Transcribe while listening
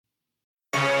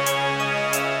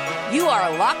You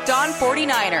are Locked On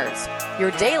 49ers,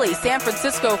 your daily San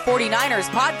Francisco 49ers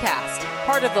podcast,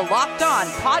 part of the Locked On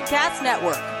Podcast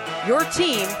Network, your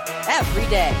team every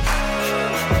day.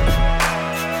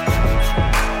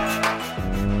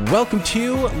 Welcome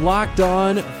to Locked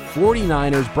On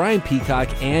 49ers. Brian Peacock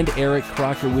and Eric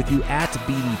Crocker with you at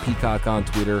BD Peacock on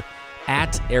Twitter,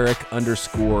 at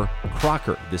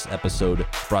Eric_Crocker. This episode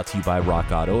brought to you by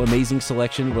Rock Auto. Amazing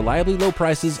selection, reliably low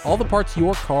prices, all the parts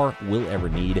your car will ever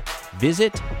need.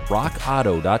 Visit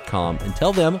rockauto.com and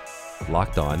tell them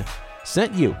Locked On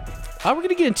sent you. We're going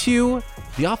to get into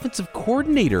the offensive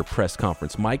coordinator press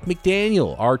conference. Mike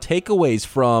McDaniel, our takeaways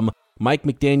from Mike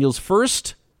McDaniel's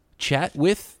first chat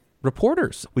with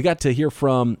reporters. We got to hear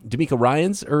from D'Amico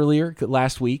Ryans earlier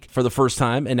last week for the first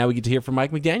time, and now we get to hear from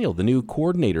Mike McDaniel, the new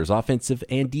coordinators, offensive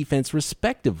and defense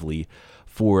respectively,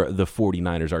 for the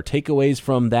 49ers. Our takeaways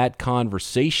from that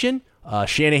conversation,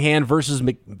 Shanahan versus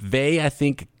McVay. I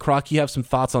think, Croc, you have some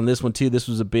thoughts on this one too. This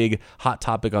was a big hot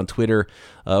topic on Twitter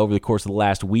over the course of the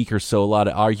last week or so. A lot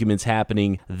of arguments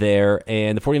happening there.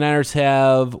 And the 49ers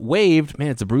have waived, man,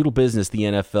 it's a brutal business, the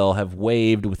NFL, have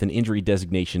waived with an injury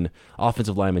designation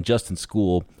offensive lineman Justin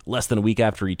Skule less than a week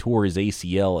after he tore his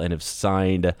ACL, and have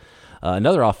signed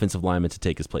another offensive lineman to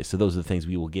take his place. So those are the things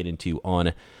we will get into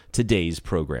on today's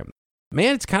program.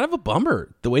 Man, it's kind of a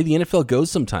bummer the way the NFL goes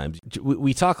sometimes.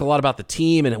 We talk a lot about the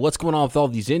team and what's going on with all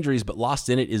these injuries, but lost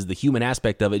in it is the human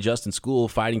aspect of it. Justin Skule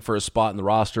fighting for a spot in the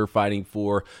roster, fighting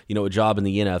for, a job in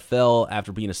the NFL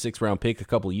after being a 6th-round pick a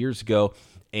couple of years ago,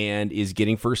 and is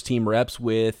getting first-team reps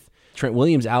with Trent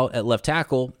Williams out at left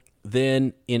tackle.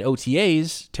 Then in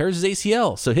OTAs, tears his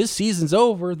ACL. So his season's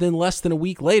over. Then less than a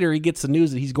week later, he gets the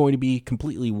news that he's going to be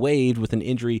completely waived with an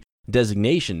injury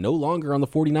designation, no longer on the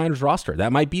 49ers roster.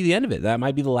 That might be the end of it. That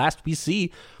might be the last we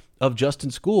see of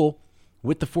Justin Skule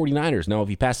with the 49ers. Now, if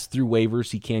he passes through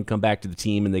waivers, he can come back to the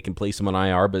team and they can place him on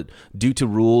IR, but due to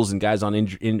rules and guys on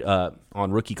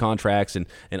rookie contracts and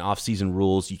off-season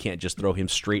rules, you can't just throw him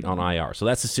straight on IR. So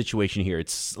that's the situation here.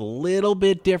 It's a little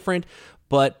bit different,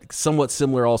 but somewhat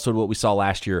similar also to what we saw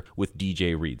last year with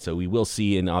DJ Reed. So we will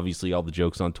see, and obviously all the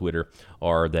jokes on Twitter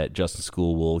are that Justin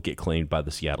Skule will get claimed by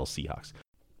the Seattle Seahawks.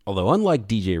 Although, unlike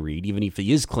DJ Reed, even if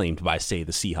he is claimed by, say,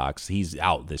 the Seahawks, he's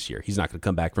out this year. He's not going to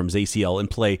come back from his ACL and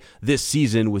play this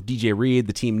season. With DJ Reed,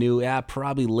 the team knew,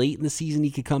 probably late in the season he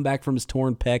could come back from his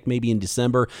torn pec, maybe in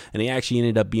December, and he actually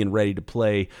ended up being ready to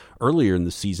play earlier in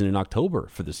the season in October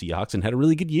for the Seahawks and had a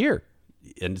really good year,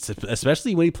 and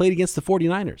especially when he played against the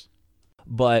 49ers.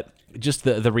 But just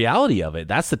the reality of it,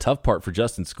 that's the tough part for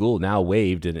Justin Skule, now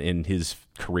waived in his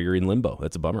career in limbo.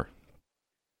 That's a bummer.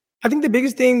 I think the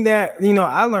biggest thing that,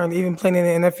 I learned even playing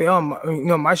in the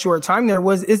NFL, my short time there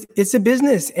was it's a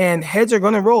business and heads are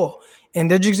going to roll,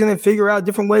 and they're just going to figure out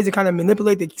different ways to kind of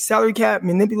manipulate the salary cap,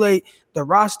 manipulate the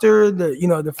roster,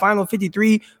 the final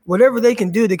 53, whatever they can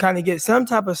do to kind of get some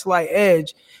type of slight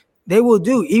edge, they will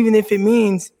do, even if it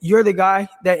means you're the guy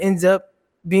that ends up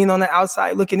being on the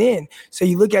outside looking in. So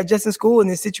you look at Justin Skule in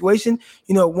this situation,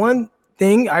 one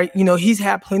thing, he's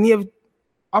had plenty of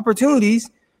opportunities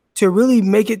to really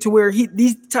make it to where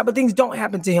these type of things don't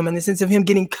happen to him, in the sense of him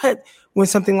getting cut when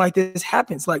something like this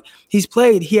happens. Like he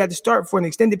had to start for an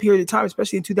extended period of time,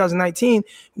 especially in 2019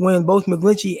 when both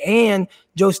McGlinchey and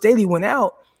Joe Staley went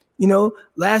out.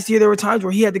 Last year there were times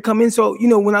where he had to come in. So,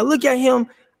 when I look at him,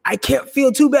 I can't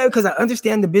feel too bad because I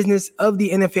understand the business of the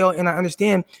NFL, and I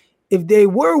understand if they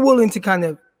were willing to kind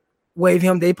of waive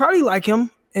him, they probably like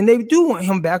him and they do want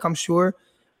him back, I'm sure.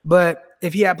 But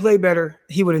if he had played better,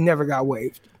 he would have never got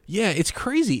waived. Yeah, it's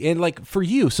crazy. And like for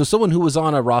you, so someone who was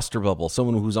on a roster bubble,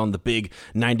 someone who was on the big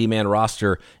 90-man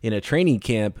roster in a training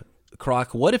camp,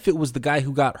 Croc, what if it was the guy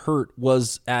who got hurt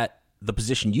was at the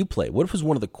position you play? What if it was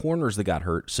one of the corners that got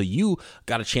hurt, so you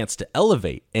got a chance to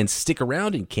elevate and stick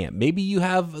around in camp? Maybe you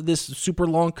have this super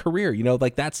long career,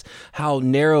 that's how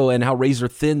narrow and how razor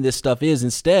thin this stuff is.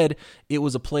 Instead, it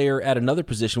was a player at another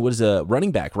position, what is a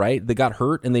running back, right? They got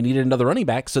hurt and they needed another running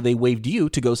back, so they waived you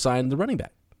to go sign the running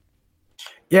back.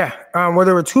 Yeah, well,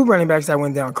 there were 2 running backs that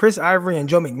went down, Chris Ivory and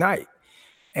Joe McKnight.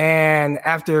 And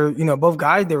after, both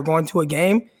guys, they were going to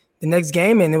the next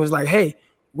game, and it was like, hey,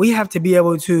 we have to be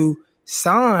able to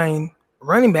sign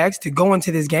running backs to go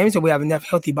into this game so we have enough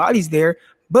healthy bodies there,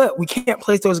 but we can't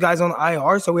place those guys on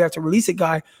IR, so we have to release a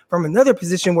guy from another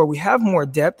position where we have more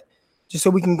depth just so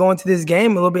we can go into this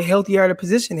game a little bit healthier at a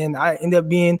position. And I end up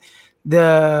being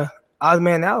the odd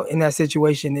man out in that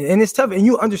situation. And it's tough, and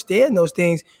you understand those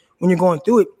things when you're going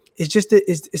through it. It's just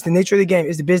it's the nature of the game.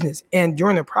 It's the business. And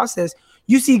during the process,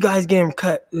 you see guys getting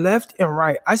cut left and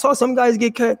right. I saw some guys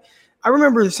get cut. I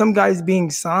remember some guys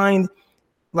being signed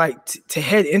like to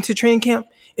head into training camp,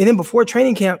 And then before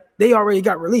training camp, they already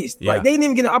got released. Yeah. Like they didn't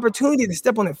even get an opportunity to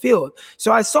step on the field.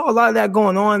 So I saw a lot of that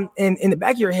going on. And in the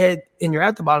back of your head, and you're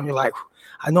at the bottom, you're like,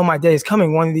 I know my day is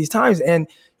coming one of these times. And,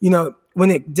 when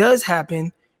it does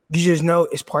happen, you just know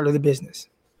it's part of the business.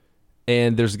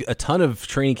 And there's a ton of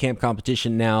training camp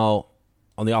competition now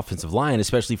on the offensive line,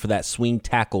 especially for that swing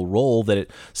tackle role that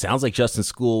it sounds like Justin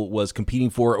Skule was competing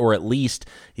for, or at least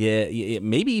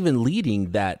maybe even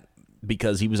leading that,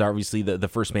 because he was obviously the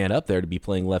first man up there to be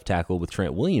playing left tackle with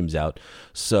Trent Williams out.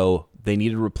 So they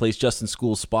needed to replace Justin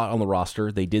Skule's spot on the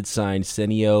roster. They did sign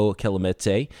Senio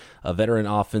Kelemete, a veteran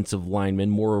offensive lineman,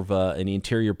 more of an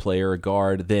interior player, a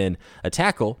guard than a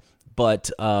tackle.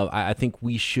 But I think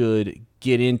we should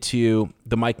get into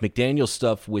the Mike McDaniel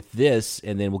stuff with this,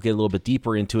 and then we'll get a little bit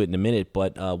deeper into it in a minute.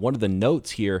 But one of the notes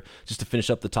here, just to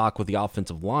finish up the talk with the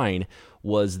offensive line,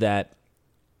 was that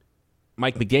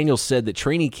Mike McDaniel said that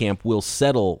training camp will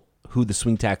settle who the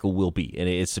swing tackle will be. And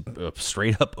it's a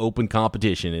straight up open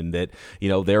competition, and that,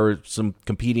 there are some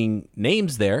competing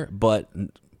names there, but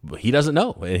he doesn't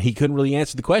know. And he couldn't really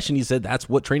answer the question. He said that's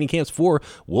what training camp's for.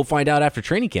 We'll find out after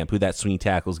training camp who that swing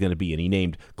tackle is going to be. And he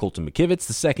named Colton McKivitz,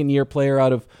 the second-year player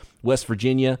out of West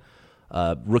Virginia,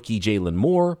 rookie Jalen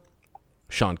Moore,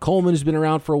 Sean Coleman, who's been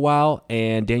around for a while,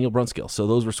 and Daniel Brunskill. So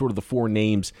those were sort of the four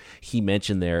names he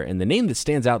mentioned there. And the name that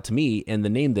stands out to me, and the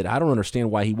name that I don't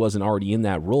understand why he wasn't already in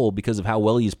that role because of how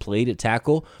well he's played at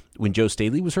tackle when Joe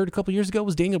Staley was hurt a couple years ago,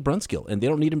 was Daniel Brunskill. And they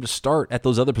don't need him to start at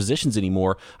those other positions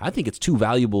anymore. I think it's too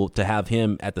valuable to have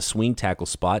him at the swing tackle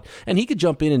spot. And he could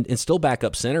jump in and still back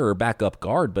up center or back up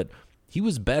guard, but he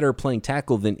was better playing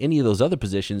tackle than any of those other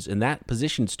positions, and that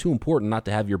position's too important not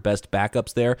to have your best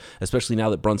backups there, especially now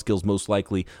that Brunskill's most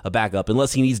likely a backup,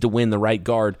 unless he needs to win the right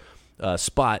guard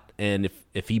spot. And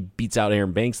if he beats out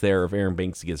Aaron Banks there, or if Aaron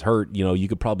Banks gets hurt, you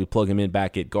could probably plug him in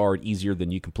back at guard easier than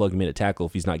you can plug him in at tackle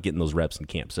if he's not getting those reps in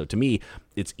camp. So to me,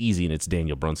 it's easy, and it's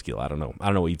Daniel Brunskill. I don't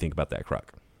know what you think about that,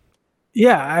 Croc.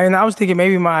 Yeah, and I was thinking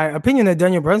maybe my opinion of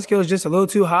Daniel Brunskill is just a little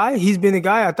too high. He's been a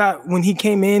guy I thought when he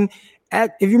came in,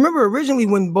 if you remember originally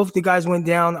when both the guys went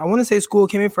down, I want to say Skule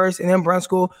came in first and then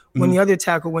Brunskill when the other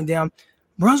tackle went down.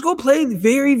 Brunskill played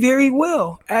very, very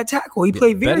well at tackle. He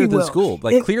played very well. Better than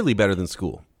Skule, clearly better than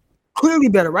Skule. Clearly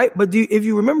better, right? But if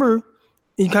you remember,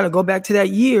 you kind of go back to that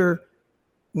year,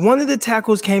 one of the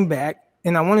tackles came back,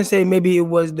 and I want to say maybe it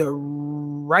was the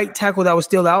right tackle that was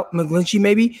still out, McGlinchey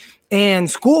maybe, and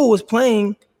Skule was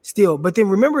playing still. But then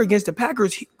remember, against the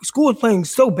Packers, Skule was playing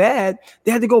so bad,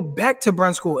 they had to go back to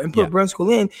Brunskill and put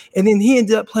Brunskill in. And then he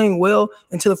ended up playing well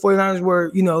until the 49ers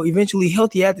were, eventually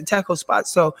healthy at the tackle spot.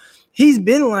 So he's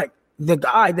been like the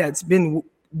guy that's been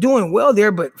doing well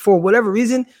there, but for whatever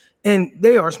reason, and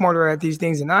they are smarter at these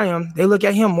things than I am, they look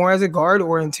at him more as a guard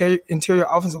or interior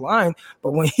offensive line.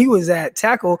 But when he was at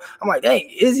tackle, I'm like, hey,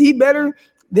 is he better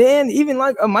than even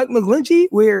like a Mike McGlinchey,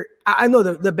 where I know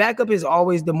the backup is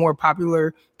always the more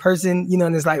popular person,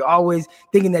 and it's like always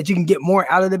thinking that you can get more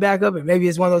out of the backup, and maybe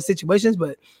it's one of those situations.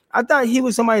 But I thought he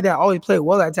was somebody that always played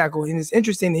well at tackle, and it's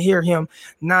interesting to hear him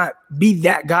not be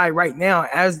that guy right now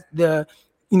as the,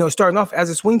 starting off as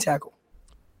a swing tackle.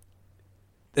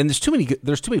 And there's too many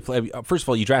play. First of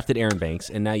all, you drafted Aaron Banks,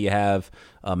 and now you have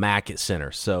Mack at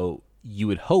center. So you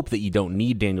would hope that you don't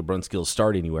need Daniel Brunskill to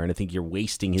start anywhere, and I think you're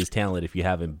wasting his talent if you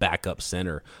have him back up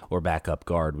center or back up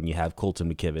guard when you have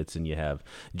Colton McKivitz and you have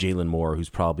Jalen Moore, who's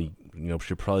probably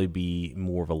should probably be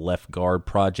more of a left guard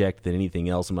project than anything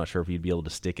else. I'm not sure if he'd be able to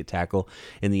stick at tackle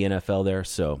in the NFL there.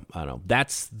 So I don't know.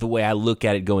 That's the way I look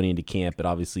at it going into camp, but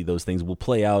obviously those things will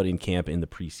play out in camp in the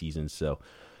preseason. So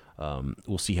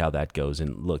we'll see how that goes.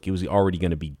 And look, it was already going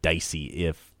to be dicey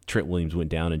if Trent Williams went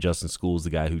down and Justin Skule is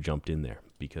the guy who jumped in there,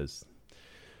 because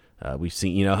we've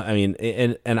seen,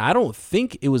 and I don't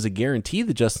think it was a guarantee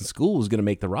that Justin Skule was going to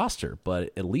make the roster,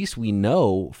 but at least we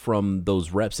know from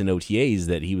those reps in OTAs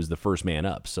that he was the first man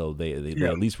up. So they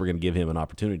at least were going to give him an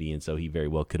opportunity, and so he very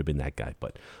well could have been that guy.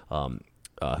 But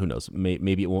who knows?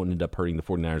 Maybe it won't end up hurting the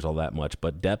 49ers all that much.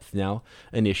 But depth now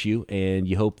an issue, and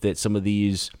you hope that some of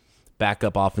these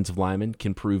backup offensive linemen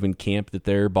can prove in camp that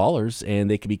they're ballers, and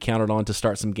they can be counted on to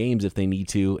start some games if they need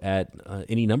to at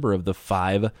any number of the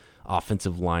 5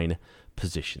 offensive line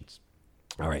positions.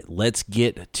 All right, let's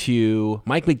get to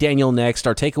Mike McDaniel next.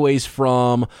 Our takeaways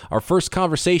from our first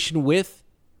conversation with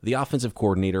the offensive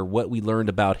coordinator, what we learned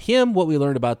about him, what we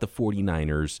learned about the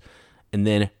 49ers, and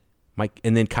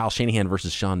then Kyle Shanahan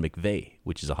versus Sean McVay,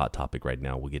 which is a hot topic right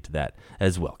now. We'll get to that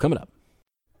as well. Coming up.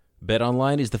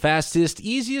 BetOnline is the fastest,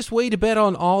 easiest way to bet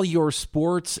on all your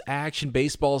sports action.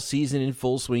 Baseball season in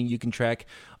full swing. You can track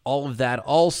all of that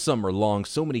all summer long.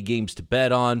 So many games to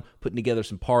bet on. Putting together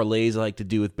some parlays I like to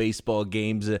do with baseball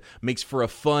games. Makes for a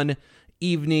fun,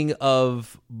 evening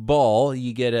of ball.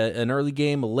 You get an early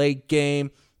game, a late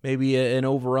game, maybe an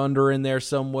over-under in there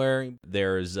somewhere.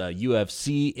 There's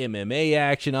UFC, MMA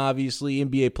action, obviously,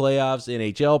 NBA playoffs,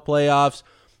 NHL playoffs,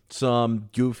 some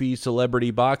goofy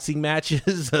celebrity boxing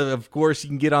matches. Of course, you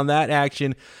can get on that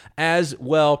action as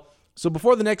well. So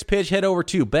before the next pitch, head over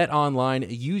to Bet Online.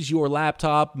 Use your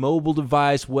laptop, mobile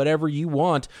device, whatever you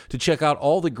want to check out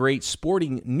all the great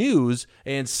sporting news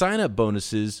and sign-up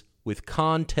bonuses with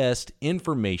contest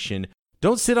information.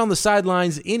 Don't sit on the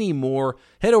sidelines anymore.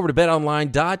 Head over to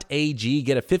betonline.ag.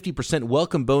 Get a 50%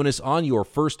 welcome bonus on your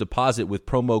first deposit with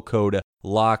promo code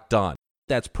LOCKEDON.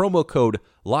 That's promo code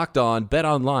LOCKEDON.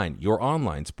 BetOnline, your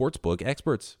online sportsbook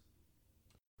experts.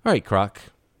 All right, Croc.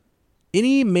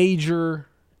 Any major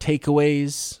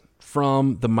takeaways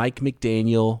from the Mike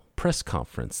McDaniel press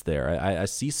conference there? I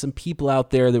see some people out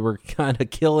there that were kind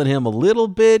of killing him a little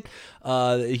bit.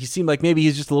 He seemed like maybe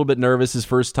he's just a little bit nervous his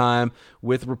first time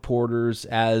with reporters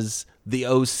as the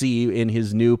OC in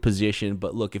his new position.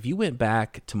 But look, if you went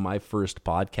back to my first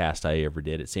podcast I ever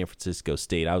did at San Francisco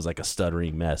State, I was like a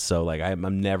stuttering mess. So like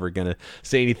I'm never going to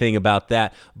say anything about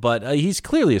that. But he's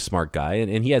clearly a smart guy,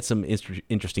 and he had some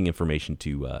interesting information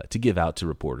to give out to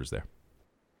reporters there.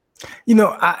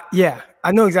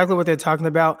 I know exactly what they're talking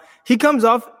about. He comes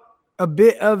off a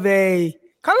bit of a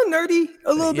kind of nerdy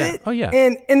a little bit. Oh, yeah.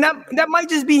 And that might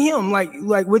just be him, like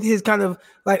with his kind of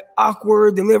like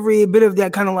awkward delivery, a bit of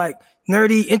that kind of like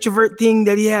nerdy introvert thing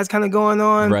that he has kind of going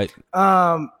on. Right.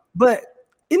 But,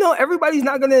 everybody's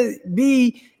not going to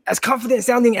be as confident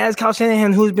sounding as Kyle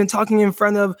Shanahan, who's been talking in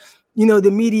front of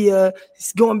the media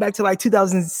going back to like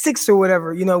 2006 or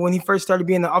whatever, when he first started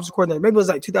being the offensive coordinator. Maybe it was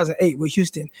like 2008 with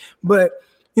Houston. But,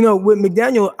 with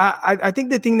McDaniel, I think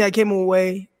the thing that came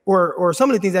away or some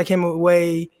of the things that came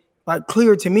away like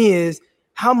clear to me is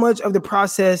how much of the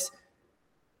process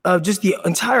of just the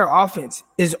entire offense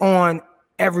is on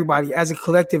everybody as a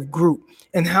collective group,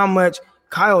 and how much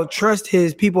Kyle trusts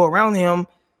his people around him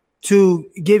to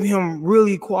give him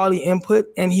really quality input,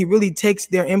 and he really takes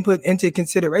their input into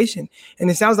consideration. And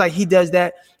it sounds like he does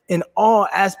that in all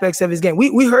aspects of his game.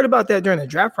 We heard about that during the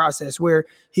draft process, where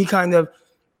he kind of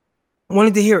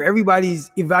wanted to hear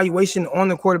everybody's evaluation on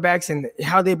the quarterbacks and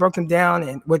how they broke them down,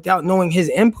 and without knowing his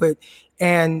input.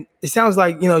 And it sounds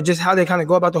like, just how they kind of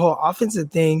go about the whole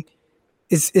offensive thing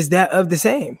is that of the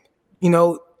same.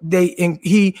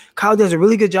 Kyle does a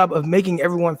really good job of making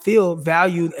everyone feel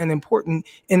valued and important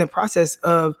in the process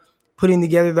of putting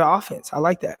together the offense. I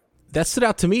like that. That stood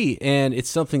out to me, and it's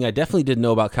something I definitely didn't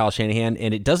know about Kyle Shanahan,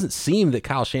 and it doesn't seem that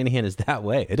Kyle Shanahan is that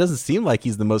way. It doesn't seem like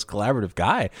he's the most collaborative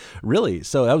guy, really.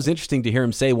 So that was interesting to hear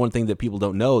him say. One thing that people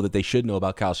don't know that they should know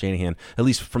about Kyle Shanahan, at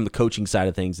least from the coaching side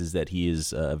of things, is that he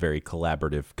is a very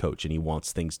collaborative coach, and he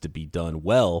wants things to be done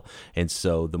well. And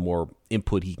so the more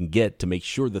input he can get to make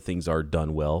sure that things are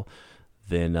done well,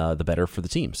 then the better for the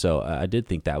team. So I did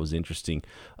think that was interesting.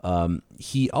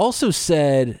 He also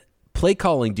said play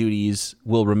calling duties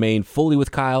will remain fully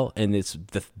with Kyle, and it's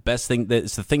the best thing.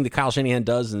 It's the thing that Kyle Shanahan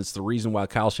does, and it's the reason why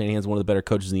Kyle Shanahan is one of the better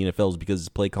coaches in the NFL is because of his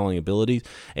play calling abilities,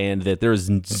 and that there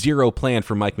is zero plan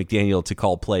for Mike McDaniel to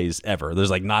call plays ever. There's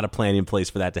like not a plan in place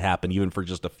for that to happen, even for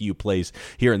just a few plays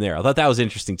here and there. I thought that was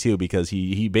interesting too, because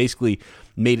he basically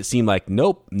made it seem like,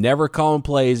 nope, never calling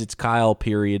plays. It's Kyle,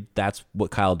 period. That's what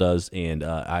Kyle does, and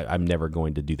I'm never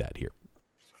going to do that here.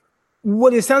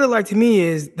 What it sounded like to me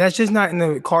is that's just not in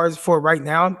the cards for right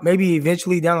now. Maybe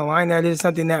eventually down the line, that is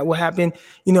something that will happen.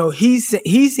 He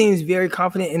seems very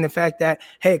confident in the fact that,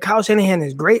 hey, Kyle Shanahan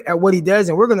is great at what he does,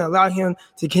 and we're going to allow him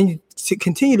to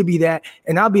continue to be that.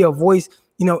 And I'll be a voice,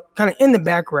 kind of in the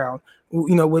background,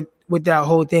 with that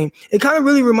whole thing. It kind of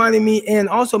really reminded me, and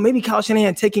also maybe Kyle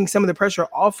Shanahan taking some of the pressure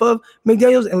off of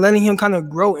McDaniels and letting him kind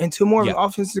of grow into more of an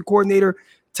offensive coordinator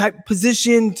type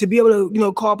position to be able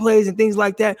to, call plays and things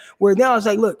like that, where now it's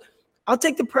like, look, I'll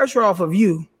take the pressure off of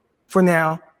you for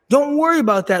now. Don't worry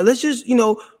about that. Let's just,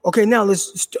 okay, now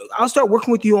I'll start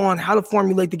working with you on how to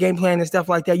formulate the game plan and stuff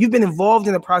like that. You've been involved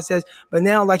in the process, but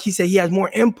now, like he said, he has more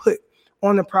input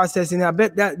on the process. And I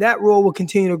bet that role will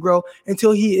continue to grow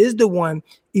until he is the one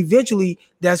eventually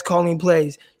that's calling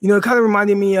plays. It kind of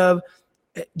reminded me of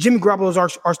Jimmy Garoppolo is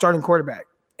our starting quarterback,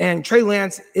 and Trey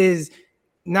Lance is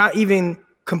not even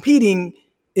competing,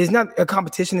 is not a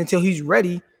competition until he's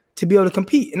ready to be able to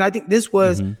compete. And I think this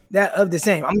was that of the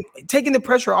same. I'm taking the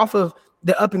pressure off of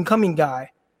the up and coming guy,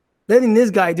 letting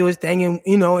this guy do his thing. And,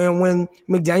 and when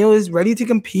McDaniel is ready to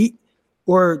compete,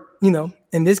 or,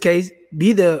 in this case,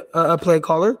 be the play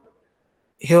caller,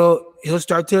 he'll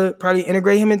start to probably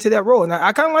integrate him into that role. And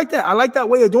I kind of like that. I like that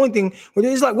way of doing things, where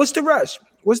it's like, what's the rush?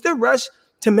 What's the rush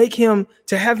to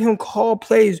have him call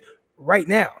plays right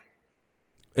now?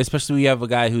 especially when you have a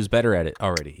guy who's better at it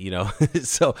already,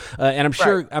 So, and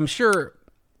I'm sure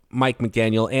Mike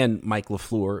McDaniel and Mike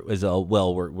LaFleur as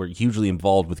well were hugely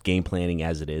involved with game planning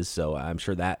as it is, so I'm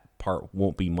sure that part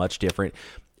won't be much different.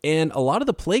 And a lot of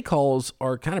the play calls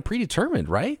are kind of predetermined,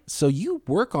 right? So you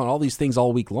work on all these things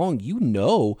all week long. You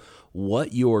know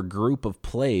what your group of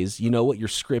plays, you know what your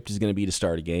script is going to be to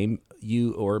start a game,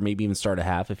 or maybe even start a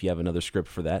half if you have another script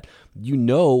for that. You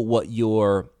know what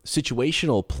your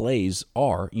situational plays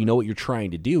are. You know what you're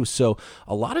trying to do. So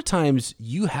a lot of times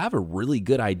you have a really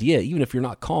good idea, even if you're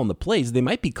not calling the plays, they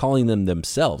might be calling them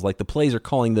themselves. Like the plays are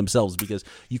calling themselves because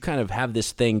you kind of have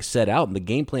this thing set out and the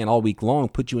game plan all week long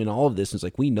put you in all of this. And it's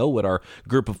like, we know what our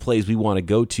group of plays we want to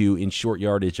go to in short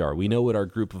yardage are. We know what our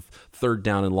group of third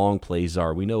down and long plays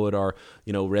are. We know what our,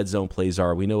 red zone plays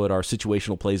are. We know what our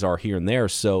situational plays are here and there.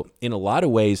 So in a lot of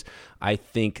ways, I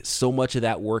think so much of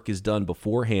that work is done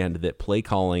beforehand that play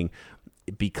calling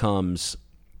becomes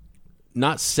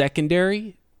not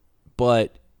secondary,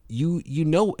 but you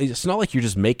know, it's not like you're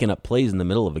just making up plays in the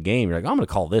middle of a game. You're like, I'm going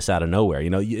to call this out of nowhere.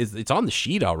 It's on the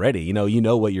sheet already. You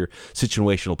know what your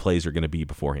situational plays are going to be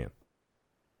beforehand.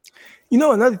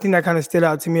 Another thing that kind of stood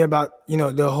out to me about,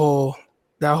 that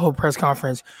whole press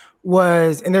conference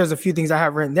was, and there's a few things I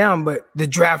have written down, but the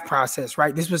draft process,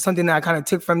 right? This was something that I kind of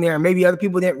took from there. And maybe other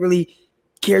people didn't really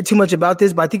care too much about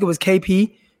this, but I think it was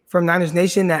KP from Niners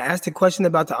Nation that asked a question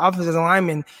about the offensive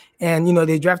lineman. And,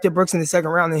 they drafted Brooks in the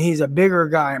second round, and he's a bigger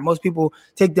guy. And most people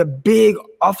take the big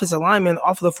offensive lineman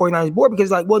off of the 49ers board because,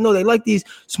 no, they like these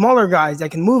smaller guys that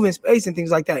can move in space and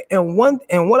things like that. And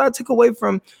what I took away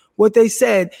from what they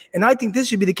said, and I think this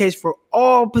should be the case for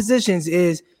all positions,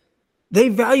 is they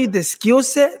valued the skill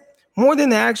set more than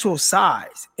the actual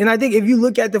size. And I think if you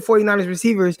look at the 49ers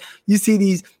receivers, you see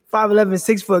these 5'11",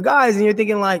 6-foot guys, and you're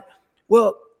thinking they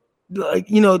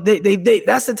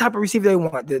that's the type of receiver they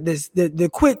want. The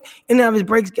quick in and out of his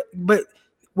breaks. But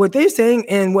what they're saying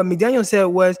and what McDaniel said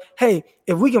was, hey,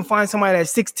 if we can find somebody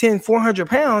that's 6'10", 400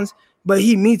 pounds, but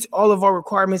he meets all of our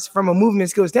requirements from a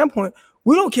movement skill standpoint,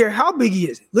 we don't care how big he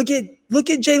is. Look at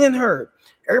Jalen Hurd.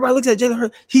 Everybody looks at Jalen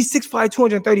Hurd. He's 6'5",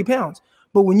 230 pounds.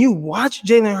 But when you watch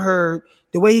Jalen Hurd,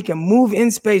 the way he can move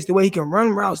in space, the way he can run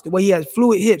routes, the way he has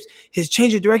fluid hips, his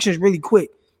change of direction is really quick.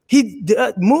 He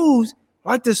moves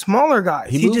like the smaller guys.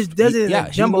 He just does it in a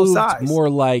jumbo size. More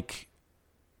like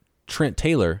Trent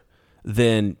Taylor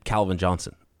than Calvin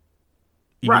Johnson,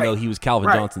 even though he was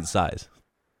Calvin Johnson's size.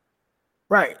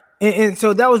 Right. And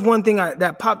so that was one thing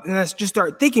that popped, and I just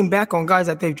start thinking back on guys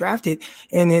that they've drafted,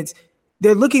 and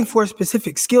they're looking for a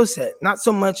specific skill set, not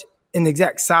so much an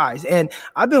exact size. And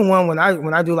I've been one when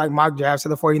I do like mock drafts of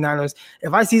the 49ers,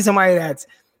 if I see somebody that's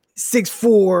 6'4"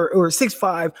 or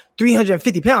 6'5",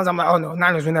 350 pounds, I'm like, oh no,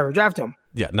 Niners will never draft him.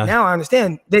 Yeah. Now I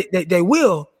understand they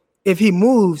will if he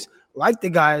moves like the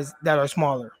guys that are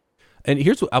smaller. And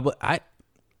here's what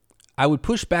I would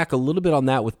push back a little bit on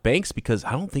that with Banks, because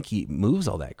I don't think he moves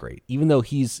all that great, even though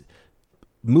he's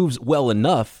moves well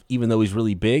enough, even though he's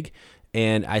really big.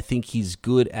 And I think he's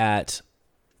good at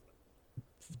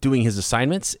doing his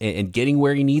assignments and getting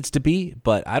where he needs to be,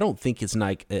 but I don't think it's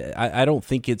like I don't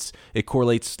think it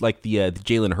correlates like the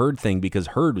Jalen Hurd thing, because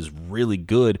Hurd was really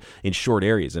good in short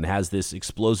areas and has this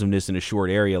explosiveness in a short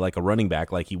area like a running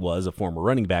back, like he was a former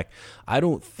running back. I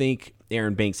don't think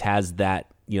Aaron Banks has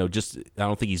that. I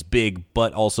don't think he's big,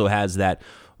 but also has that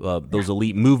those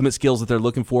elite movement skills that they're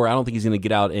looking for. I don't think he's going to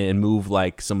get out and move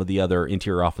like some of the other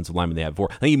interior offensive linemen they have before.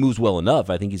 I think he moves well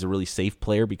enough. I think he's a really safe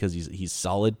player because he's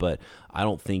solid, but I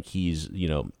don't think he's,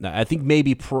 I think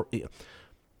maybe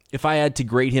if I had to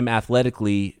grade him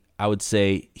athletically, I would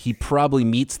say he probably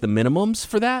meets the minimums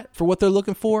for what they're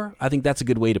looking for. I think that's a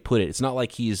good way to put it. It's not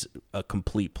like he's a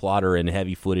complete plotter and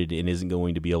heavy-footed and isn't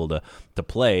going to be able to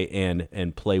play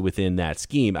and play within that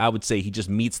scheme. I would say he just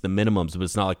meets the minimums, but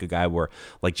it's not like a guy where,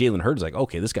 like Jalen Hurd is like,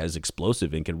 okay, this guy's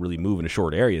explosive and can really move in a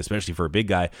short area, especially for a big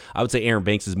guy. I would say Aaron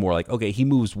Banks is more like, okay, he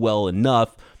moves well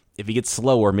enough. If he gets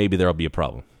slower, maybe there'll be a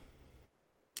problem.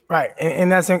 Right,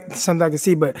 and that's something I can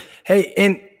see. But, hey,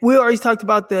 and we always talked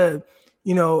about the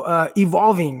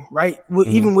evolving, right?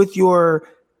 Even with your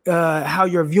how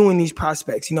you're viewing these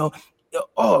prospects,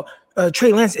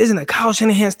 Trey Lance isn't a Kyle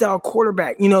Shanahan style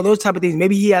quarterback, those type of things.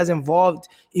 Maybe he has evolved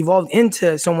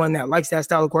into someone that likes that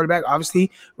style of quarterback, obviously,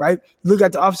 right? Look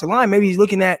at the offensive line. Maybe he's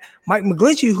looking at Mike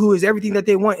McGlinchey, who is everything that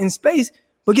they want in space,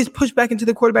 but gets pushed back into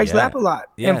the quarterback's lap a lot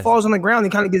and falls on the ground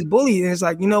and kind of gets bullied. And it's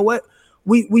like, you know what?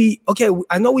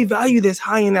 I know we value this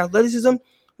high end athleticism.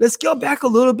 Let's scale back a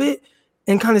little bit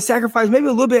and kind of sacrifice maybe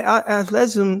a little bit of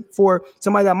athleticism for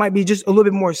somebody that might be just a little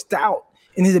bit more stout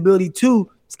in his ability to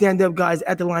stand-up guys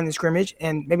at the line of scrimmage,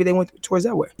 and maybe they went towards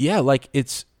that way. Yeah, like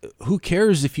who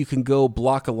cares if you can go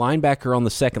block a linebacker on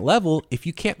the second level if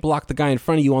you can't block the guy in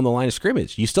front of you on the line of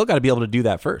scrimmage? You still got to be able to do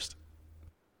that first.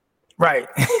 Right.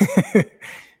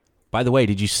 By the way,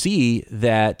 did you see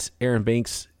that Aaron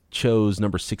Banks chose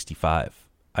number 65?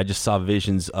 I just saw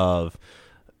visions of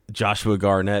Joshua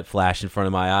Garnett flash in front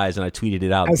of my eyes, and I tweeted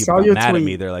it out. And people got mad at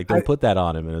me. They're like, "Don't put that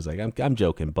on him." And I was like, "I'm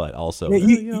joking," but also,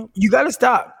 you got to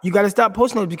stop. You got to stop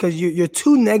posting those because you're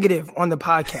too negative on the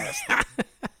podcast.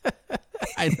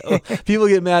 I know people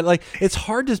get mad. Like, it's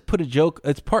hard to put a joke.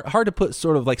 It's hard to put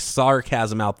sort of like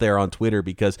sarcasm out there on Twitter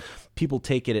because people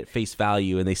take it at face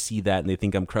value and they see that and they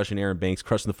think I'm crushing Aaron Banks,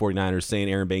 crushing the 49ers, saying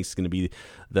Aaron Banks is going to be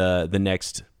the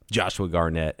next Joshua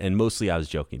Garnett. And mostly I was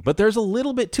joking, but there's a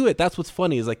little bit to it. That's what's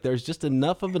funny is like there's just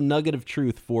enough of a nugget of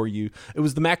truth for you. It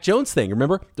was the Mac Jones thing.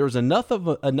 Remember, there was enough of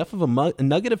a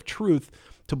nugget of truth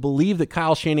to believe that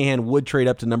Kyle Shanahan would trade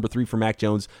up to number 3 for Mac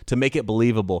Jones to make it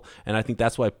believable. And I think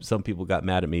that's why some people got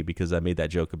mad at me because I made that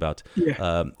joke about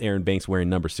Aaron Banks wearing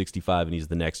number 65 and he's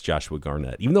the next Joshua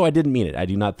Garnett. Even though I didn't mean it, I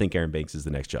do not think Aaron Banks is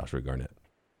the next Joshua Garnett.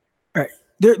 All right.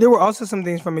 There were also some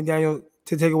things from McDaniel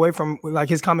to take away from like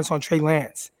his comments on Trey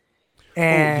Lance.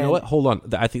 And you know what? Hold on.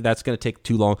 I think that's going to take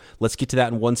too long. Let's get to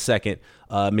that in 1 second.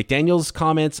 McDaniel's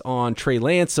comments on Trey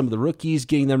Lance, some of the rookies,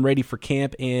 getting them ready for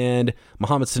camp, and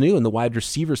Mohamed Sanu and the wide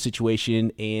receiver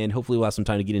situation. And hopefully we'll have some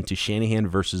time to get into Shanahan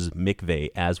versus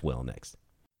McVay as well next.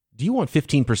 Do you want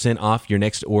 15% off your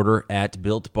next order at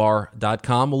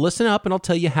BuiltBar.com? Well, listen up and I'll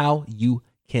tell you how you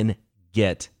can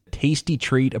get Tasty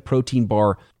Treat, a protein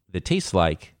bar that tastes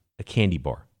like a candy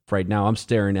bar. Right now, I'm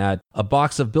staring at a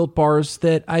box of Built Bars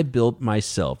that I built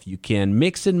myself. You can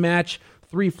mix and match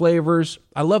 3 flavors.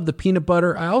 I love the peanut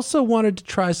butter. I also wanted to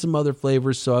try some other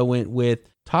flavors, so I went with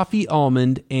toffee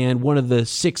almond and one of the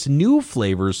 6 new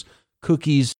flavors,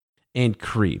 cookies and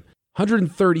cream.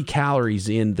 130 calories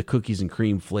in the cookies and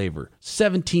cream flavor.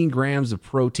 17 grams of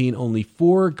protein, only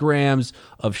 4 grams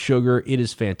of sugar. It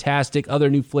is fantastic. Other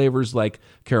new flavors like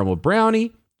caramel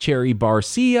brownie, cherry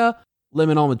barcia,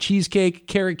 lemon almond cheesecake,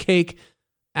 carrot cake,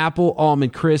 apple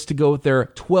almond crisp to go with their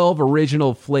 12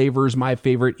 original flavors. My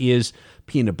favorite is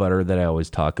peanut butter that I always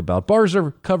talk about. Bars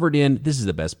are covered in, this is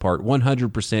the best part,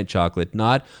 100% chocolate,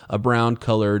 not a brown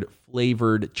colored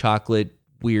flavored chocolate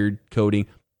weird coating.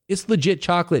 It's legit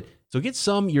chocolate. So get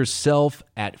some yourself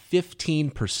at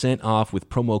 15% off with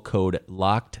promo code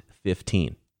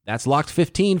LOCKED15. That's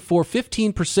LOCKED15 for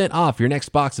 15% off your next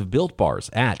box of Built Bars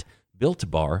at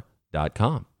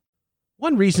BuiltBar.com.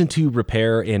 One reason to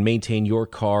repair and maintain your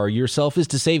car yourself is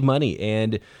to save money,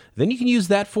 and then you can use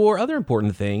that for other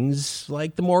important things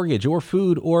like the mortgage or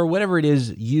food or whatever it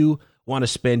is you want to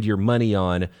spend your money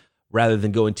on rather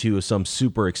than go into some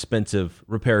super expensive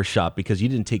repair shop because you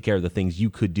didn't take care of the things you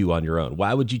could do on your own.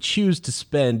 Why would you choose to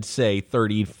spend, say,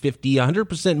 30, 50,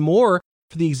 100% more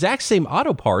for the exact same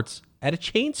auto parts at a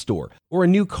chain store or a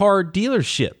new car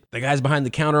dealership? The guy's behind the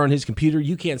counter on his computer.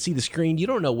 You can't see the screen. You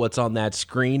don't know what's on that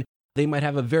screen. They might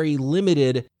have a very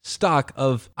limited stock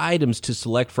of items to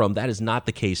select from. That is not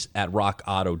the case at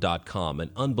rockauto.com.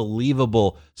 An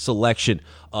unbelievable selection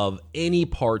of any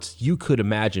parts you could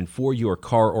imagine for your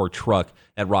car or truck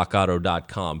at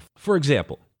rockauto.com. For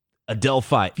example, a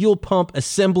Delphi fuel pump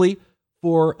assembly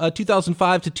for a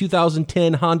 2005 to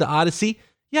 2010 Honda Odyssey.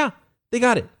 Yeah, they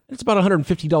got it. It's about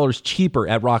 $150 cheaper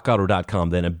at rockauto.com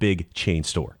than a big chain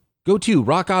store. Go to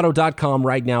rockauto.com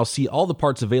right now. See all the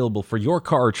parts available for your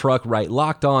car or truck right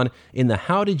locked on in the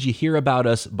How Did You Hear About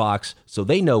Us box so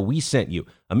they know we sent you.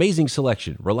 Amazing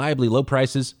selection, reliably low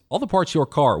prices, all the parts your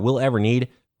car will ever need.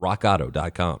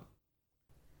 rockauto.com.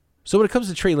 So when it comes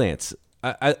to Trey Lance,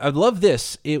 I love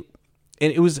this. It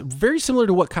was very similar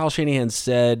to what Kyle Shanahan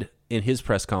said in his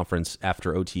press conference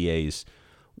after OTAs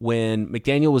when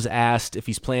McDaniel was asked if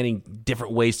he's planning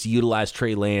different ways to utilize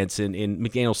Trey Lance, and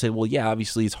McDaniel said, well, yeah,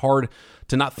 obviously it's hard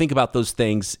to not think about those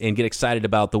things and get excited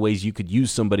about the ways you could use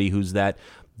somebody who's that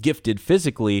gifted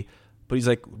physically. But he's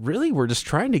like, really? We're just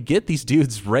trying to get these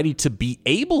dudes ready to be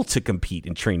able to compete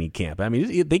in training camp. I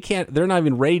mean, they're not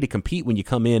even ready to compete when you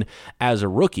come in as a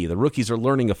rookie. The rookies are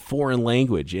learning a foreign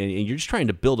language, and you're just trying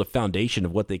to build a foundation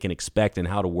of what they can expect and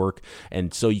how to work.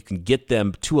 And so you can get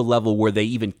them to a level where they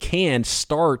even can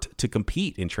start to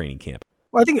compete in training camp.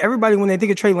 Well, I think everybody, when they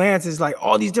think of Trey Lance, is like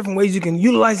all these different ways you can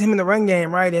utilize him in the run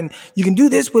game, right? And you can do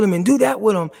this with him and do that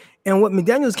with him. And what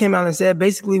McDaniels came out and said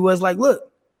basically was like, look,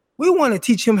 we want to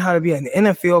teach him how to be an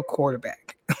NFL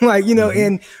quarterback.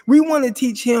 And we want to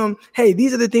teach him, hey,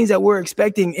 these are the things that we're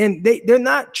expecting. And they're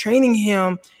not training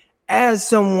him as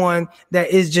someone that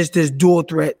is just this dual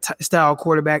threat style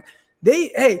quarterback.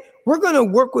 we're going to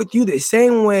work with you the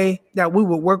same way that we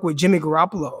would work with Jimmy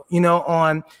Garoppolo,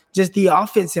 on just the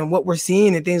offense and what we're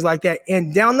seeing and things like that.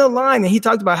 And down the line, and he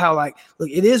talked about how, like, look,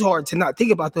 it is hard to not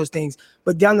think about those things,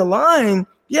 but down the line,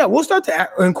 yeah, we'll start to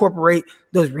incorporate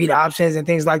those read options and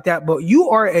things like that. But you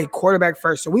are a quarterback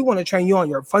first, so we want to train you on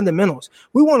your fundamentals.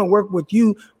 We want to work with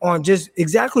you on just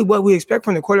exactly what we expect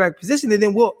from the quarterback position, and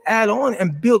then we'll add on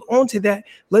and build onto that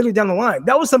later down the line.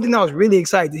 That was something that I was really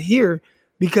excited to hear,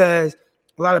 because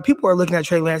a lot of people are looking at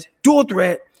Trey Lance, dual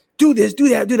threat, do this, do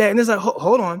that, do that. And it's like,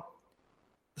 hold on.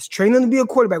 Let's train him to be a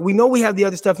quarterback. We know we have the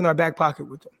other stuff in our back pocket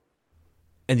with him.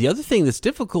 And the other thing that's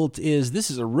difficult is this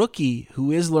is a rookie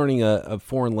who is learning a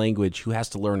foreign language, who has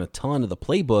to learn a ton of the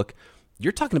playbook.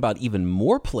 You're talking about even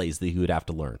more plays that he would have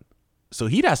to learn. So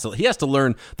he has to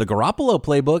learn the Garoppolo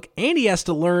playbook, and he has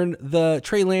to learn the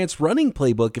Trey Lance running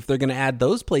playbook if they're going to add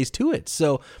those plays to it.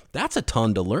 So that's a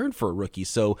ton to learn for a rookie.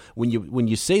 So when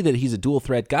you say that he's a dual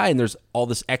threat guy and there's all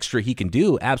this extra he can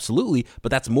do, absolutely,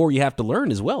 but that's more you have to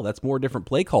learn as well. That's more different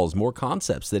play calls, more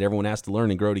concepts that everyone has to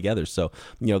learn and grow together. So,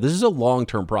 this is a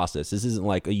long-term process. This isn't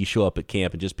like you show up at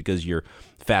camp and just because you're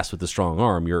fast with a strong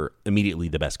arm, you're immediately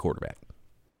the best quarterback.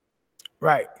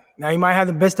 Right. Now, he might have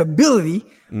the best ability,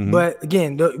 but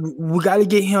again, we got to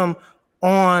get him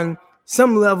on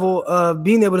some level of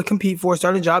being able to compete for a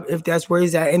starting job if that's where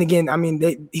he's at. And again, I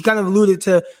mean, he kind of alluded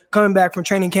to coming back from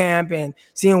training camp and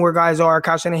seeing where guys are.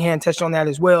 Kyle Shanahan touched on that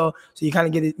as well. So you kind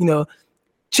of get it,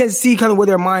 chance to see kind of where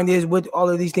their mind is with all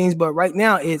of these things. But right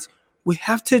now, we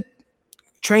have to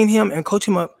train him and coach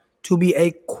him up to be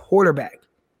a quarterback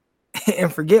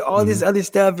and forget all this other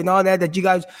stuff and all that you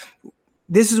guys –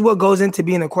 this is what goes into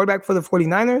being a quarterback for the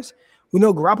 49ers. We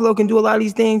know Garoppolo can do a lot of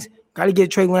these things. Got to get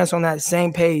Trey Lance on that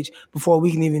same page before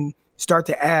we can even start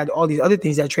to add all these other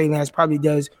things that Trey Lance probably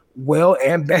does well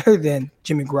and better than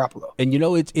Jimmy Garoppolo. And,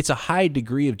 it's a high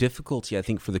degree of difficulty, I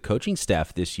think, for the coaching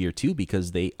staff this year, too,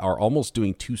 because they are almost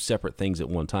doing two separate things at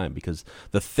one time. Because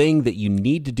the thing that you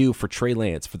need to do for Trey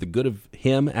Lance, for the good of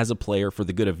him as a player, for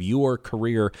the good of your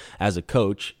career as a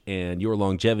coach, and your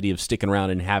longevity of sticking around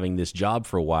and having this job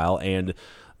for a while, and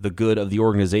the good of the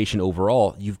organization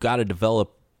overall, you've got to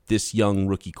develop this young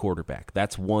rookie quarterback.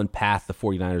 That's one path the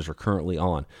 49ers are currently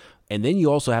on. And then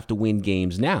you also have to win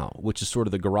games now, which is sort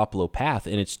of the Garoppolo path,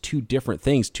 and it's two different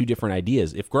things, two different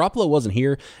ideas. If Garoppolo wasn't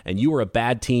here and you were a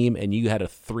bad team and you had a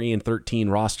 3-13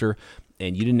 roster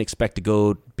and you didn't expect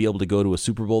to be able to go to a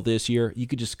Super Bowl this year, you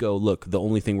could just go, look, the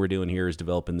only thing we're doing here is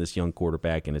developing this young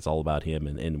quarterback, and it's all about him,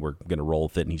 and we're going to roll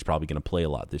with it, and he's probably going to play a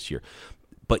lot this year.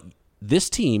 But this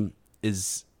team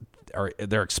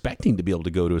they're expecting to be able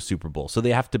to go to a Super Bowl, so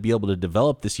they have to be able to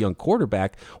develop this young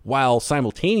quarterback while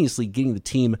simultaneously getting the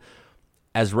team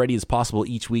as ready as possible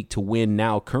each week to win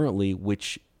now currently,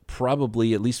 which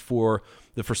probably, at least for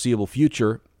the foreseeable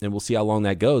future, and we'll see how long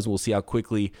that goes, we'll see how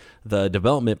quickly the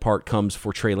development part comes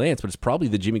for Trey Lance, but it's probably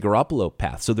the Jimmy Garoppolo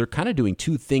path. So they're kind of doing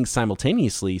two things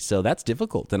simultaneously, so that's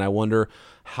difficult. And I wonder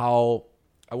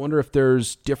if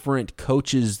there's different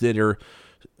coaches that are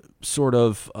sort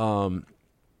of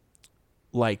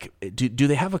do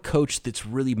they have a coach that's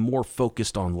really more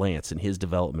focused on Lance and his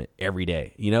development every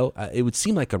day? It would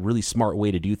seem like a really smart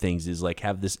way to do things is like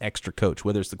have this extra coach,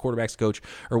 whether it's the quarterback's coach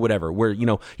or whatever, where,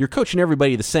 you're coaching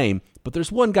everybody the same, but there's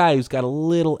one guy who's got a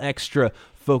little extra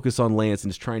focus on Lance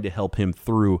and is trying to help him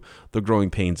through the growing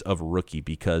pains of a rookie,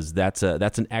 because that's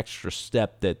an extra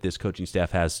step that this coaching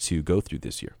staff has to go through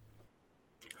this year.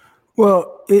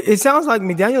 Well, it sounds like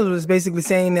McDaniel was basically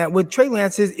saying that with Trey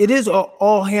Lance, it is an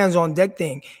all hands on deck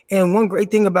thing. And one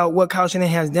great thing about what Kyle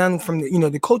Shanahan has done from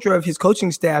the culture of his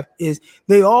coaching staff is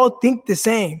they all think the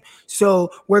same.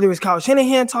 So whether it's Kyle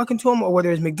Shanahan talking to him, or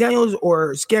whether it's McDaniels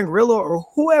or Scangarello or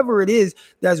whoever it is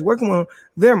that's working with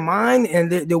their mind and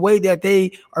the way that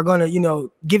they are going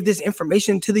to, give this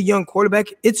information to the young quarterback,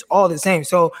 it's all the same.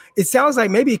 So it sounds like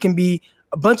maybe it can be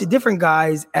a bunch of different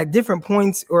guys at different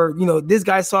points, or, this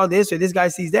guy saw this or this guy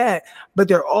sees that, but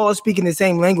they're all speaking the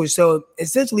same language. So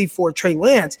essentially for Trey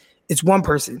Lance, it's one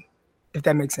person, if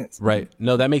that makes sense. Right.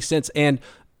 No, that makes sense. And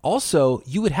also,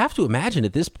 you would have to imagine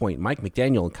at this point, Mike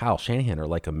McDaniel and Kyle Shanahan are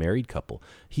like a married couple.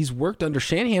 He's worked under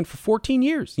Shanahan for 14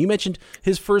 years. You mentioned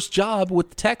his first job with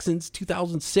the Texans,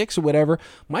 2006 or whatever.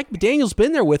 Mike McDaniel's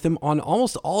been there with him on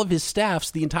almost all of his staffs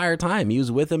the entire time. He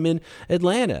was with him in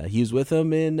Atlanta. He was with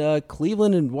him in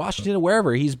Cleveland and Washington and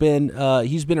wherever. He's been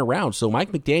around. So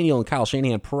Mike McDaniel and Kyle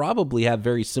Shanahan probably have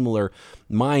very similar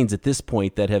minds at this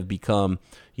point that have become,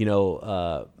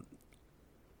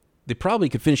 they probably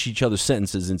could finish each other's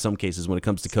sentences in some cases when it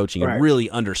comes to coaching, right, and really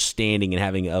understanding and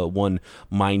having one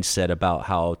mindset about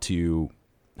how to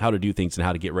to do things and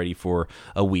how to get ready for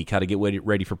a week, how to get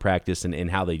ready for practice, and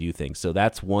how they do things. So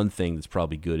that's one thing that's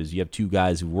probably good is you have two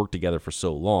guys who work together for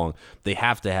so long. They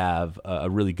have to have a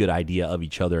really good idea of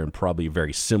each other and probably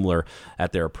very similar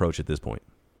at their approach at this point.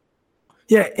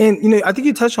 Yeah, and I think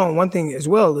you touched on one thing as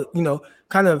well.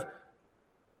 Kind of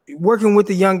working with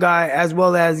the young guy as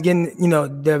well as getting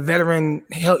the veteran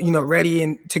ready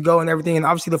and to go and everything. And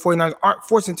obviously the 49ers aren't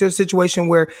forced into a situation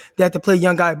where they have to play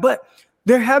young guy, but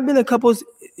there have been a couple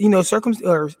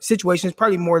situations,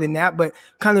 probably more than that, but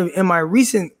kind of in my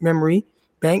recent memory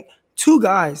bank, two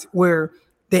guys where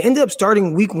they ended up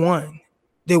starting week 1.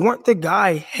 They weren't the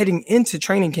guy heading into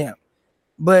training camp,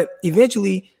 but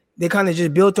eventually they kind of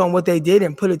just built on what they did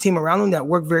and put a team around them that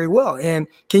worked very well. And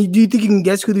do you think you can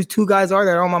guess who these two guys are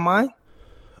that are on my mind?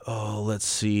 Oh, let's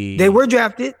see. They were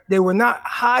drafted. They were not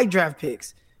high draft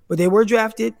picks, but they were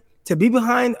drafted to be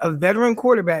behind a veteran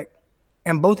quarterback,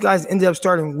 and both guys ended up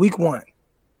starting week 1.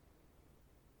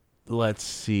 Let's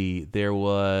see. There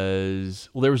was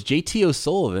JT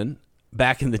O'Sullivan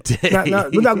back in the day.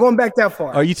 No, we're not going back that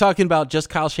far. Are you talking about just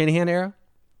Kyle Shanahan era?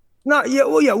 No, yeah,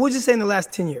 well, yeah, we'll just say in the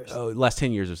last 10 years. Oh, last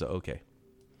 10 years or so. Okay.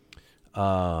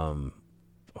 Oh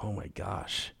my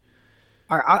gosh.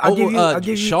 All right, I'll give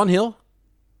you Sean Hill.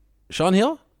 Sean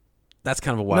Hill? That's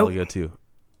kind of a while ago too.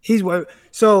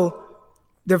 So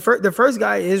the first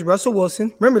guy is Russell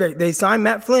Wilson. Remember they signed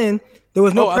Matt Flynn. There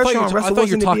was no pressure on Russell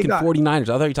Wilson to be a guy. 49ers.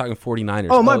 I thought you were talking 49ers.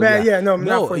 Oh, my bad. Yeah, no,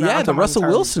 not 49ers. Yeah, the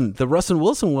Russell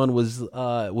Wilson one was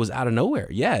out of nowhere.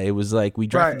 Yeah, it was like we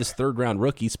drafted this 3rd round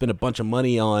rookie, spent a bunch of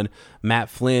money on Matt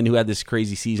Flynn, who had this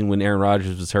crazy season when Aaron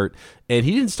Rodgers was hurt, and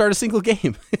he didn't start a single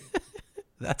game.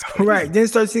 That's crazy. Right. Didn't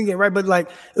start singing, right? But like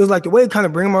it was like the way to kind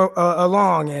of bring him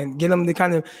along and get him to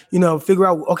kind of, figure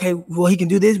out, okay, well, he can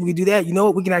do this, we can do that. You know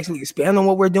what? We can actually expand on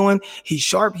what we're doing. He's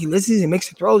sharp, he listens, he makes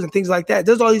the throws and things like that.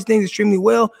 Does all these things extremely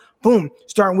well. Boom,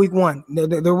 starting week 1.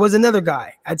 There was another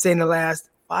guy, I'd say in the last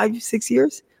 5-6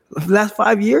 years, last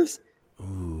 5 years.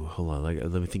 Ooh, hold on.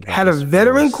 Let me think about had a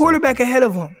veteran quarterback ahead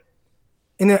of him.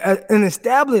 An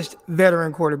established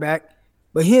veteran quarterback,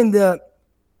 but he ended up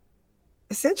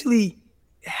essentially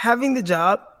having the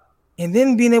job and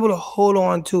then being able to hold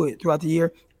on to it throughout the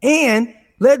year and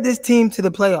led this team to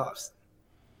the playoffs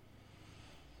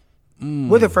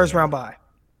with a 1st round bye.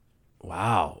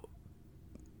 Wow.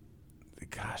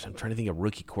 Gosh, I'm trying to think of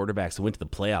rookie quarterbacks that went to the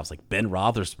playoffs. Like Ben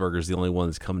Roethlisberger is the only one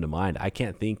that's coming to mind. I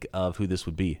can't think of who this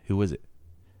would be. Who was it?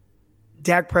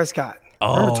 Dak Prescott.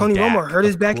 Remember Tony Romo hurt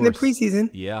his back in the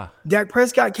preseason. Yeah. Dak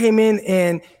Prescott came in,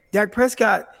 and Dak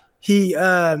Prescott,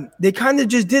 they kind of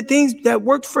just did things that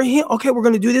worked for him. Okay, we're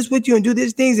going to do this with you and do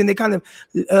these things. And they kind of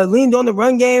leaned on the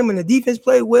run game, and the defense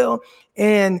played well.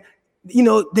 And, they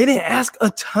didn't ask a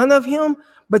ton of him,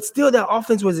 but still that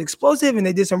offense was explosive, and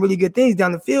they did some really good things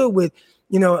down the field with,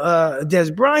 Des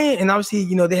Bryant. And obviously,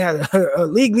 they had a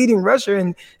league-leading rusher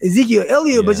in Ezekiel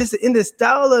Elliott, but just in the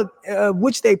style of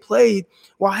which they played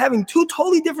while having two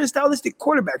totally different stylistic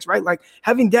quarterbacks, right? Like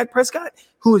having Dak Prescott,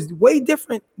 who is way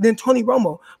different than Tony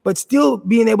Romo, but still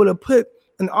being able to put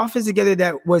an offense together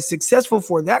that was successful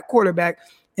for that quarterback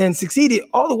and succeeded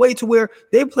all the way to where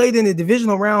they played in the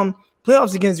divisional round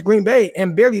playoffs against Green Bay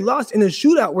and barely lost in a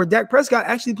shootout where Dak Prescott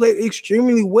actually played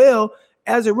extremely well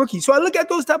as a rookie. So I look at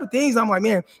those type of things. I'm like,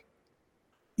 man,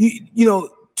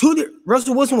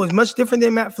 Russell Wilson was much different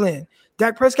than Matt Flynn.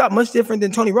 Dak Prescott much different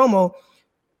than Tony Romo,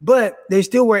 but they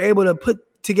still were able to put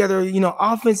together,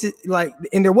 offenses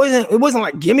and it wasn't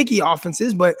like gimmicky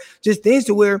offenses, but just things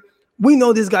to where we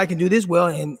know this guy can do this well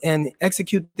and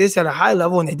execute this at a high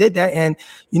level, and they did that. And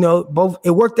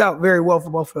it worked out very well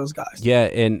for both of those guys. Yeah,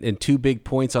 and 2 big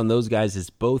points on those guys is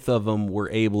both of them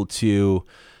were able to.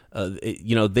 They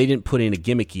didn't put in a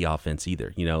gimmicky offense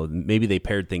either. Maybe they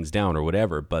pared things down or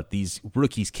whatever, but these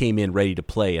rookies came in ready to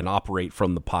play and operate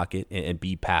from the pocket and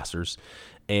be passers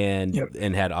and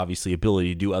had obviously ability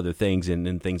to do other things,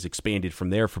 and things expanded from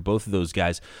there for both of those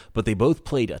guys. But they both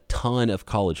played a ton of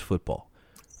college football.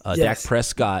 Dak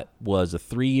Prescott was a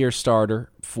 3-year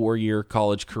starter, 4-year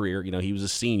college career. He was a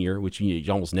senior, which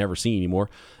you almost never see anymore.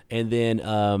 And then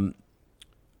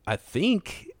I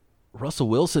think Russell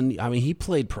Wilson, he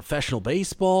played professional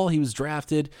baseball. He was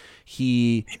drafted.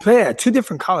 He played at 2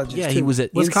 different colleges. Yeah, too. He was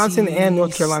at Wisconsin and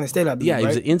North Carolina State, I believe. Yeah, he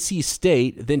was at NC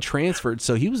State, then transferred.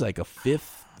 So he was like a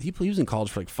 5th. He was in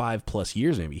college for like 5+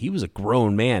 years, maybe. He was a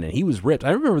grown man, and he was ripped. I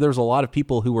remember there was a lot of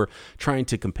people who were trying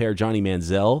to compare Johnny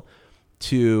Manziel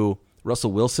to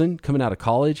Russell Wilson coming out of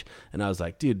college, and I was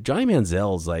like, dude, Johnny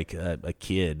Manziel's like a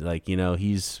kid. Like,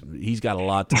 he's got a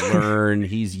lot to learn.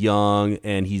 He's young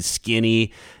and he's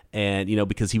skinny. And,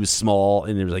 because he was small,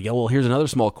 and it was like, well, here's another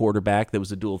small quarterback that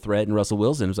was a dual threat, and Russell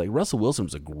Wilson. It was like, Russell Wilson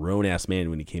was a grown-ass man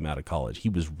when he came out of college. He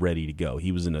was ready to go.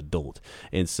 He was an adult.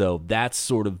 And so that's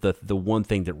sort of the one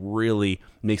thing that really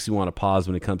makes me want to pause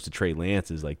when it comes to Trey Lance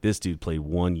is like, this dude played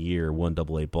 1 year, one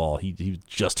AA ball. He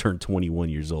just turned 21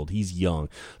 years old. He's young.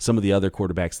 Some of the other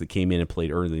quarterbacks that came in and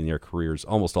played early in their careers,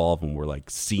 almost all of them were like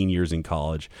seniors in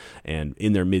college and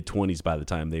in their mid-20s by the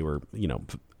time they were,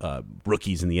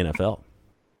 rookies in the NFL.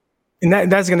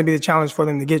 And that's going to be the challenge for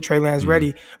them to get Trey Lance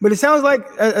ready. But it sounds like,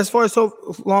 as far as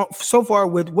so far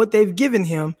with what they've given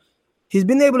him, he's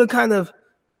been able to kind of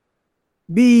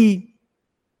be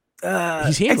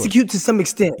execute to some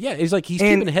extent. Yeah, he's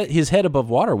keeping his head above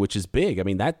water, which is big. I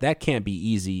mean, that can't be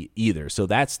easy either. So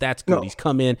that's good. No. He's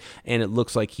come in, and it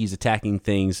looks like he's attacking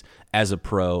things as a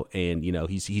pro, and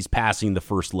he's passing the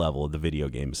first level of the video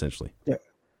game essentially. Yeah.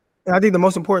 And I think the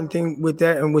most important thing with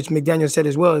that, and which McDaniel said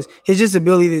as well, is his just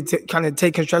ability to kind of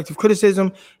take constructive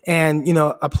criticism and,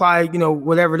 apply,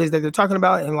 whatever it is that they're talking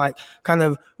about, and like kind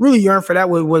of really yearn for that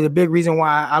was a big reason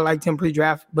why I liked him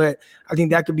pre-draft. But I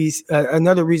think that could be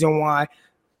another reason why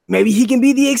maybe he can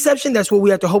be the exception. That's what we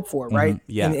have to hope for, right? Mm-hmm.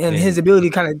 Yeah. And his ability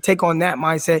to kind of take on that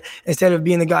mindset instead of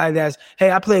being the guy that's, hey,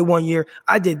 I played 1 year.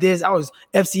 I did this. I was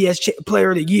FCS player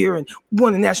of the year and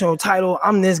won the national title.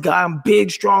 I'm this guy. I'm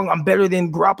big, strong. I'm better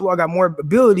than Garoppolo. I got more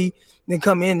ability than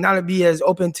come in, not to be as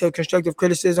open to constructive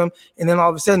criticism. And then all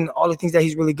of a sudden, all the things that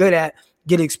he's really good at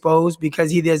get exposed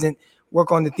because he doesn't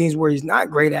work on the things where he's not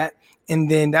great at. And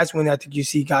then that's when I think you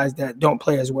see guys that don't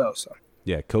play as well. So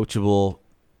yeah, coachable,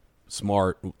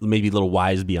 smart, maybe a little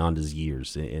wise beyond his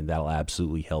years, and that'll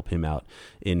absolutely help him out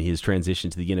in his transition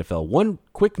to the NFL. One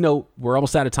quick note, we're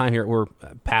almost out of time here. We're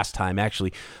past time,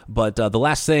 actually. But the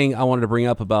last thing I wanted to bring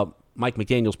up about Mike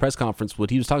McDaniel's press conference,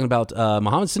 what he was talking about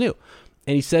Mohamed Sanu.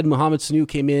 And he said Mohamed Sanu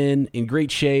came in great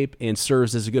shape and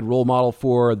serves as a good role model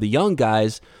for the young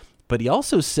guys. But he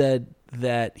also said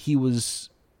that he was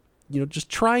just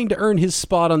trying to earn his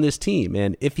spot on this team.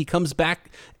 And if he comes back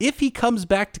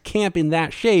to camp in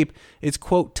that shape, it's,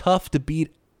 quote,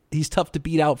 he's tough to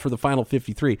beat out for the final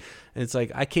 53. And it's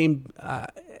like,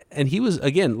 and he was,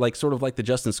 again, like sort of like the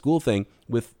Justin Skule thing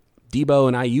with Debo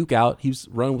and Ayuk out. He's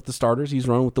running with the starters. He's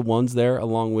running with the ones there,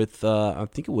 along with, I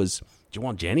think it was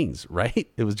Juwan Jennings, right?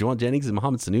 It was Juwan Jennings and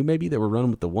Mohamed Sanu maybe that were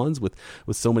running with the ones with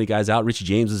so many guys out. Richie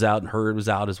James was out and Hurd was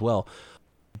out as well.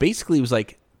 Basically, it was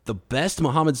like, the best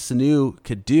Mohamed Sanu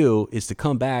could do is to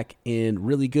come back in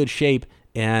really good shape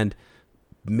and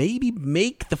maybe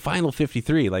make the final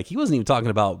 53. Like, he wasn't even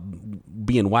talking about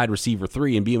being wide receiver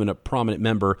 3 and being a prominent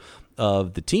member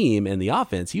of the team and the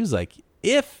offense. He was like,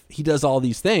 if he does all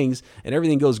these things and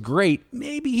everything goes great,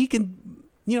 maybe he can,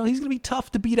 he's going to be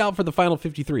tough to beat out for the final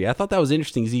 53. I thought that was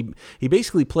interesting. He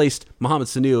basically placed Mohamed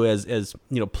Sanu as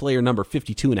player number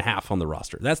 52.5 on the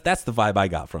roster. That's the vibe I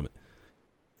got from it.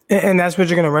 And that's what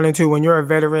you're going to run into when you're a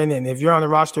veteran. And if you're on the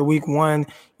roster week 1,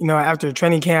 after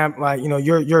training camp, like,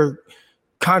 your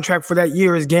contract for that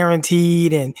year is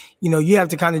guaranteed. And, you have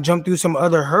to kind of jump through some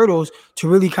other hurdles to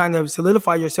really kind of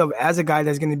solidify yourself as a guy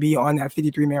that's going to be on that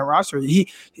 53-man roster.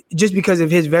 He, just because of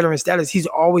his veteran status, he's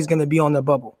always going to be on the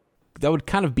bubble. That would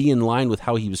kind of be in line with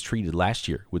how he was treated last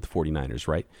year with the 49ers,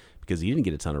 right? Because he didn't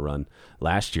get a ton of run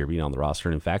last year being on the roster.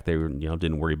 And in fact, they were,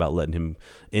 didn't worry about letting him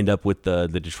end up with the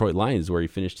Detroit Lions where he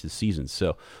finished his season.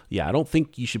 So, yeah, I don't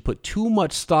think you should put too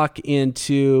much stock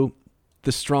into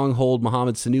the stronghold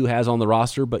Mohamed Sanu has on the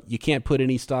roster, but you can't put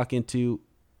any stock into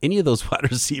any of those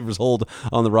wide receivers hold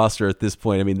on the roster at this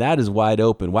point. I mean, that is wide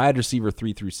open. Wide receiver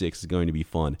 3 through 6 is going to be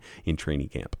fun in training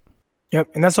camp. Yep,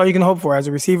 and that's all you can hope for as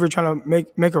a receiver trying to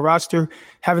make a roster,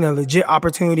 having a legit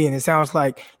opportunity, and it sounds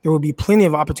like there will be plenty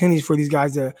of opportunities for these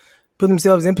guys to put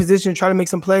themselves in position, try to make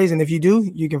some plays, and if you do,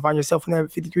 you can find yourself in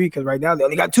that 53 because right now they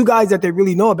only got 2 guys that they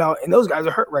really know about, and those guys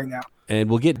are hurt right now. And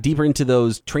we'll get deeper into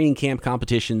those training camp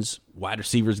competitions. Wide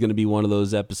receiver is going to be one of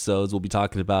those episodes. We'll be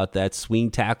talking about that swing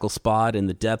tackle spot and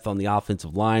the depth on the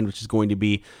offensive line, which is going to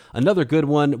be another good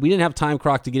one. We didn't have time,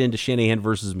 Croc, to get into Shanahan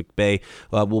versus McVay.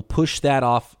 We'll push that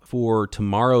off for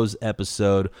tomorrow's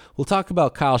episode. We'll talk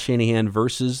about Kyle Shanahan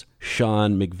versus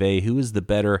Sean McVay, who is the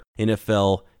better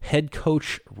NFL head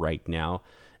coach right now,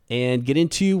 and get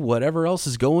into whatever else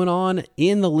is going on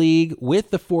in the league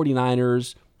with the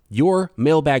 49ers. Your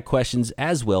mailbag questions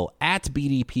as well at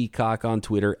BD Peacock on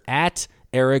Twitter, at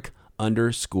Eric_Crocker.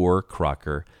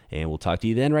 And we'll talk to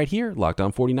you then right here, Locked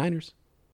On 49ers.